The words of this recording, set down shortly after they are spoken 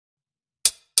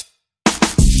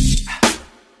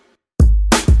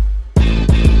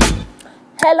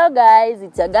Hello guys,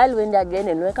 it's your girl Wendy again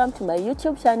and welcome to my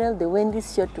YouTube channel, The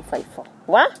Wendy's Show 254.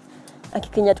 What?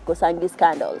 Akikenya tukosangi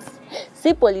scandals.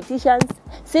 See politicians,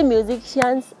 see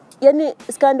musicians, yani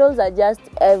scandals are just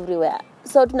everywhere.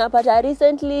 So tunapata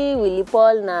recently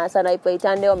Willypaul na Sanaipei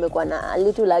wamekuwa na a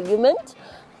little argument.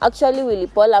 Actually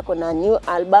Willypaul ako na new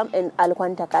album and alikuwa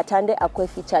anataka Tande akwe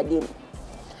featured in.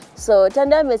 So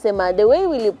Tande amesema the way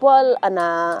Willypaul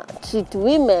ana treat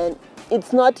women,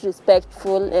 it's not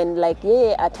respectful and like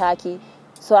yeye ataki,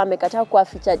 so amekataa kuwa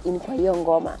featured in kwa hiyo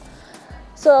ngoma.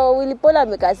 So Willypaul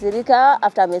amekasirika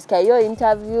after amesikia hiyo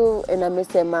interview and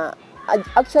amesema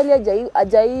actually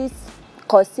ajai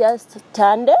kosia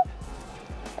Tande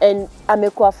and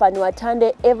amekuwa fan wa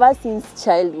Tande ever since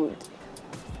childhood.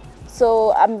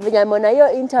 So amona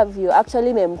hiyo interview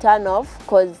actually turn off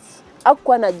cause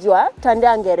hakuwa najua Tande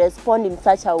angerespond in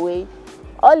such a way.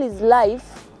 All his life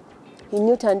he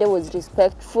knew Tande was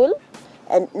respectful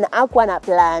and hakuwa na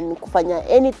plan kufanya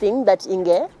anything that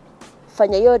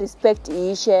fanya hiyo respect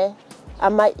iishe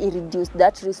ama reduce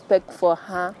that respect for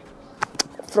her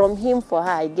from him for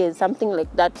her, I guess something like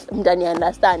that. Mtani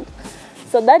understand.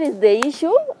 So that is the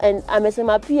issue and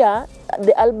amesema pia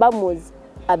the album was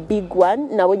a big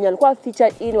one na wenye alikuwa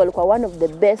featured in walikuwa one of the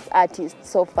best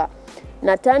artists so far.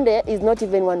 Na Tande is not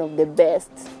even one of the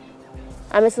best.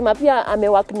 Amesema pia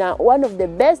amework na one of the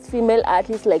best female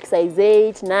artists like Size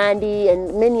 8, Nandi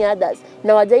and many others.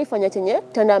 Na wajaifanya chenye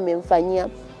Tande amemfanyia.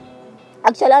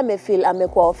 Actually amefeel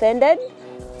amekuwa offended.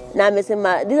 Na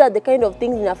amesema these are the kind of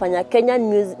things inafanya Kenyan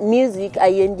music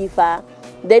aiendi far.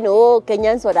 Then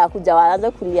Kenyans watakuja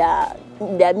waanza kulia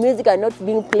their music are not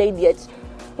being played yet.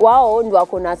 Wao ndio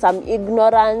wako na some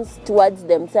ignorance towards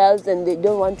themselves and they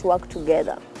don't want to work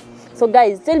together. So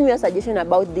guys, tell me your suggestion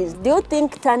about this. Do you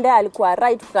think Tande alikuwa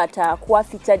right kukata kuwa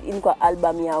featured in kwa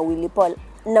album ya Willypaul?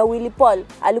 Na Willypaul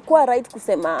alikuwa right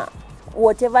kusema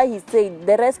whatever he said,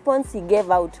 the response he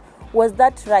gave out, was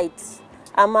that right?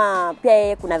 Ama pia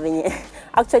yeye kuna venye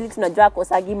actually tunajua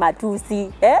akosagi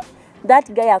matusi,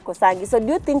 that guy akosangi. So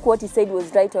do you think what he said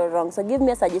was right or wrong? So give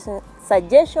me a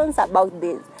suggestions about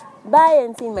this. Bye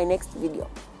and see you in my next video.